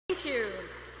Thank you.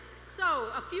 So,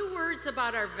 a few words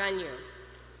about our venue.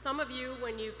 Some of you,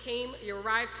 when you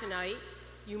arrived tonight,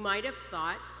 you might have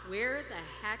thought, where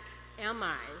the heck am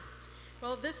I?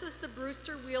 Well, this is the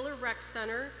Brewster Wheeler Rec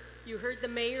Center. You heard the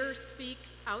mayor speak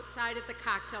outside at the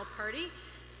cocktail party.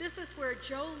 This is where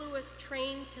Joe Louis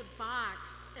trained to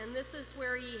box, and this is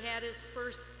where he had his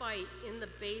first fight, in the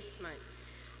basement.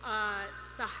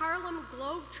 The Harlem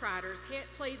Globetrotters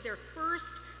played their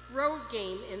first road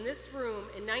game in this room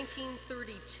in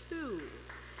 1932.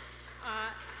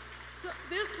 So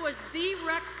this was the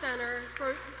rec center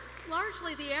for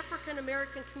largely the African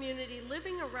American community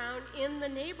living around in the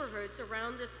neighborhoods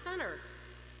around this center.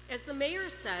 As the mayor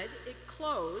said, it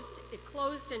closed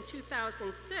in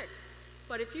 2006,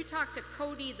 but if you talk to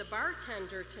Cody, the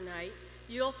bartender tonight,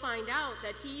 you'll find out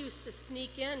that he used to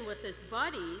sneak in with his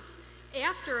buddies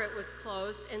after it was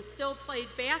closed and still played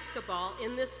basketball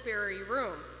in this very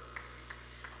room.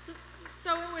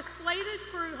 So it was slated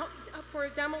for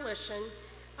demolition,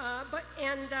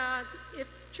 if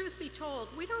truth be told,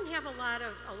 we don't have a lot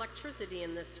of electricity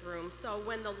in this room, so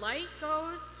when the light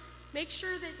goes, make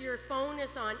sure that your phone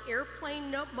is on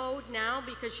airplane mode now,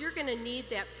 because you're going to need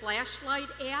that flashlight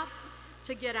app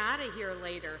to get out of here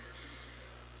later.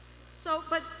 So,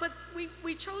 but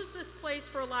we chose this place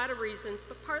for a lot of reasons,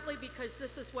 but partly because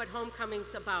this is what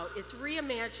Homecoming's about. It's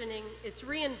reimagining, it's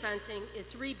reinventing,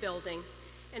 it's rebuilding.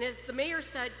 And as the mayor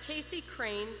said,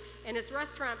 Crain and his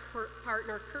restaurant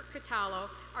partner, Kurt Catallo,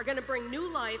 are going to bring new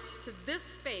life to this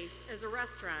space as a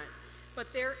restaurant.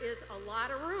 But there is a lot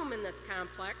of room in this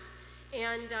complex,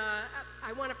 and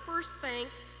I want to first thank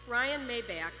Ryan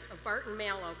Maybach of Barton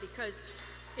Mallow, because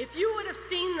if you would have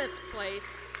seen this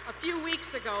place a few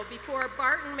weeks ago before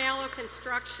Barton Mallow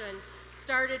Construction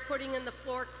started putting in the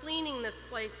floor, cleaning this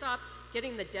place up,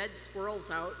 getting the dead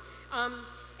squirrels out,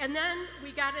 and then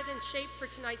we got it in shape for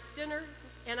tonight's dinner,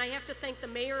 and I have to thank the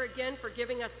mayor again for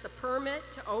giving us the permit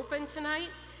to open tonight.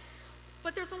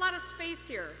 But there's a lot of space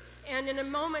here, and in a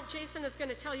moment, Jason is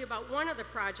going to tell you about one of the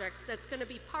projects that's going to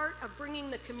be part of bringing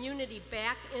the community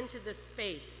back into this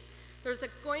space. There's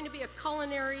going to be a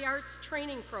culinary arts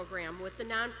training program with the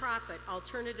nonprofit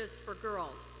Alternatives for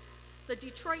Girls. The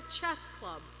Detroit Chess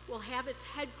Club will have its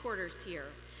headquarters here.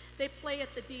 They play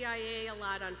at the DIA a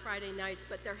lot on Friday nights,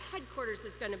 but their headquarters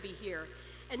is going to be here.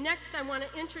 And next, I want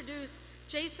to introduce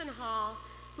Jason Hall,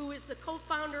 who is the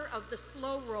co-founder of the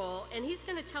Slow Roll, and he's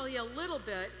going to tell you a little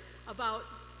bit about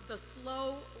the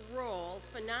slow roll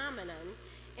phenomenon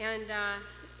and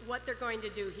what they're going to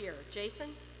do here. Jason?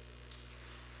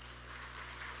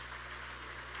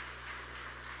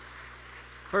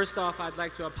 First off, I'd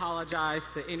like to apologize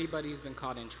to anybody who's been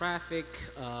caught in traffic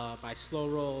by slow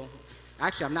roll.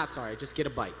 Actually, I'm not sorry, just get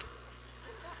a bike.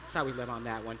 That's how we live on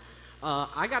that one.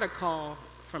 I got a call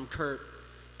from Kurt,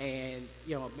 and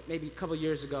maybe a couple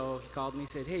years ago, he called and he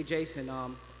said, "Hey Jason, I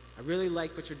really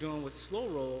like what you're doing with slow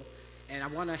roll, and I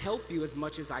want to help you as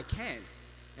much as I can."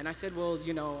 And I said, "Well,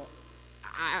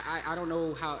 I don't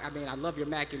know how, I love your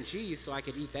mac and cheese, so I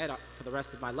could eat that for the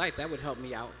rest of my life. That would help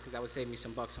me out, because that would save me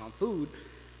some bucks on food.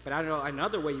 But I don't know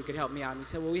another way you could help me out." And he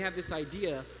said, "Well, we have this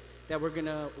idea that we're going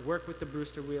to work with the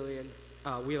Brewster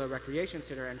Wheeler Recreation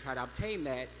Center and try to obtain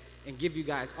that and give you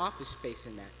guys office space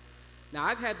in that." Now,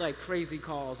 I've had like crazy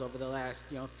calls over the last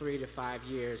 3 to 5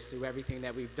 years through everything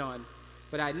that we've done,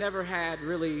 but I never had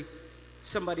really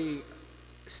somebody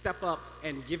step up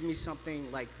and give me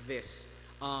something like this.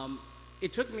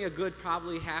 It took me a good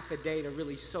probably half a day to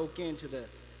really soak into the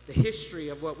history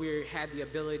of what we had the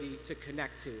ability to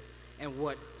connect to and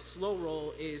what slow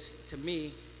roll is to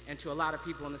me and to a lot of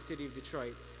people in the city of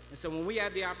Detroit. And so when we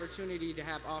had the opportunity to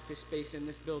have office space in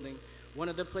this building, one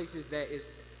of the places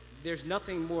there's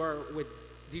nothing more with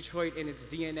Detroit in its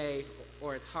DNA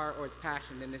or its heart or its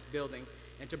passion than this building.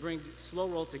 And to bring slow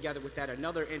roll together with that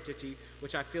another entity,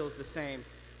 which I feel is the same,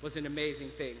 was an amazing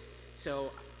thing.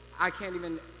 So I can't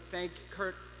even thank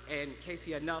Kurt and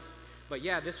Casey enough, but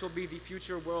yeah, this will be the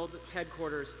future world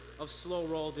headquarters of Slow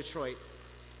Roll Detroit.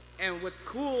 And what's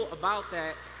cool about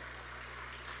that,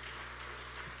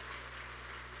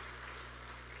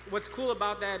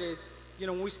 is,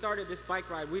 when we started this bike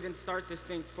ride, we didn't start this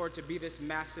thing for it to be this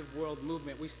massive world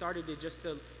movement. We started it just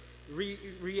to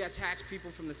reattach people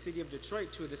from the city of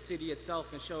Detroit to the city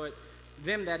itself and show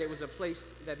them that it was a place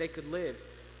that they could live.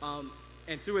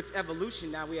 And through its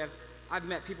evolution, now I've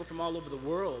met people from all over the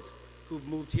world who've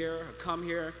moved here or come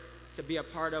here to be a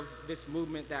part of this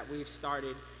movement that we've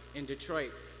started in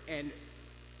Detroit. And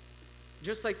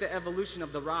just like the evolution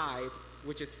of the ride,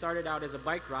 which it started out as a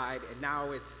bike ride and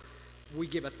now it's We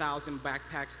give 1,000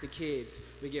 backpacks to kids.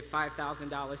 We give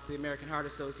 $5,000 to the American Heart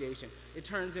Association. It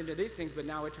turns into these things, but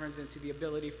now it turns into the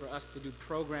ability for us to do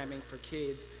programming for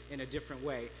kids in a different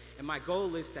way. And my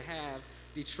goal is to have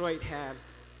Detroit have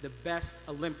the best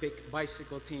Olympic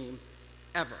bicycle team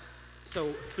ever. So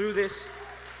through this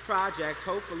project,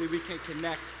 hopefully we can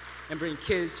connect and bring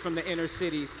kids from the inner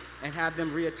cities and have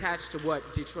them reattached to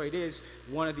what Detroit is,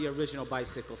 one of the original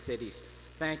bicycle cities.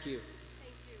 Thank you.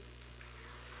 Thank you.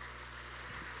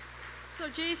 So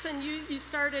Jason, you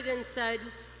started and said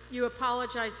you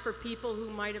apologize for people who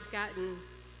might have gotten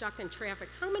stuck in traffic.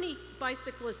 How many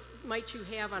bicyclists might you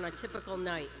have on a typical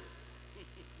night?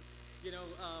 You know,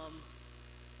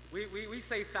 we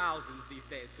say thousands these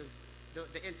days because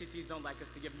the entities don't like us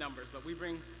to give numbers, but we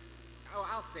bring,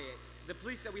 I'll say it. The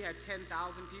police said we had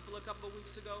 10,000 people a couple of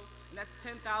weeks ago, and that's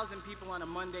 10,000 people on a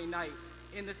Monday night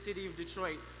in the city of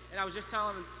Detroit. And I was just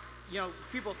telling them, you know,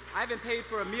 people, I haven't paid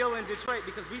for a meal in Detroit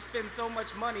because we spend so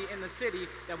much money in the city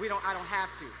that I don't have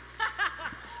to.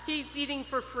 He's eating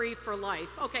for free for life.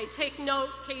 Okay, take note,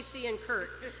 Casey and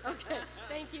Kurt. Okay,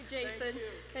 thank you, Jason. Thank you.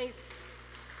 Thanks.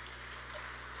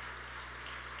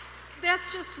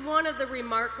 That's just one of the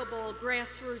remarkable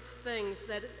grassroots things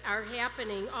that are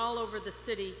happening all over the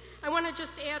city. I want to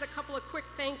just add a couple of quick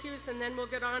thank yous and then we'll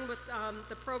get on with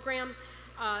the program.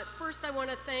 First, I want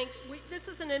to thank, this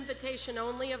is an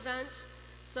invitation-only event,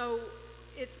 so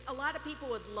a lot of people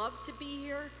would love to be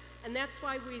here, and that's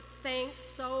why we thank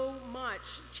so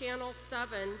much Channel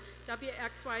 7,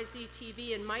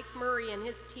 WXYZ-TV, and Mike Murray and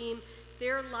his team.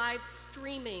 They're live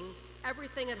streaming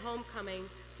everything at homecoming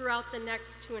throughout the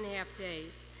next 2.5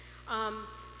 days.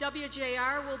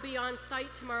 WJR will be on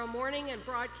site tomorrow morning and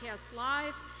broadcast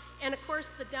live. And of course,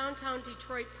 the Downtown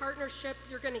Detroit Partnership,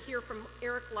 you're going to hear from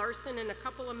Eric Larson in a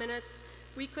couple of minutes.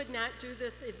 We could not do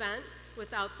this event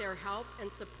without their help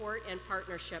and support and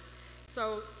partnership.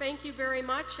 So thank you very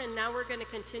much, and now we're going to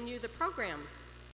continue the program.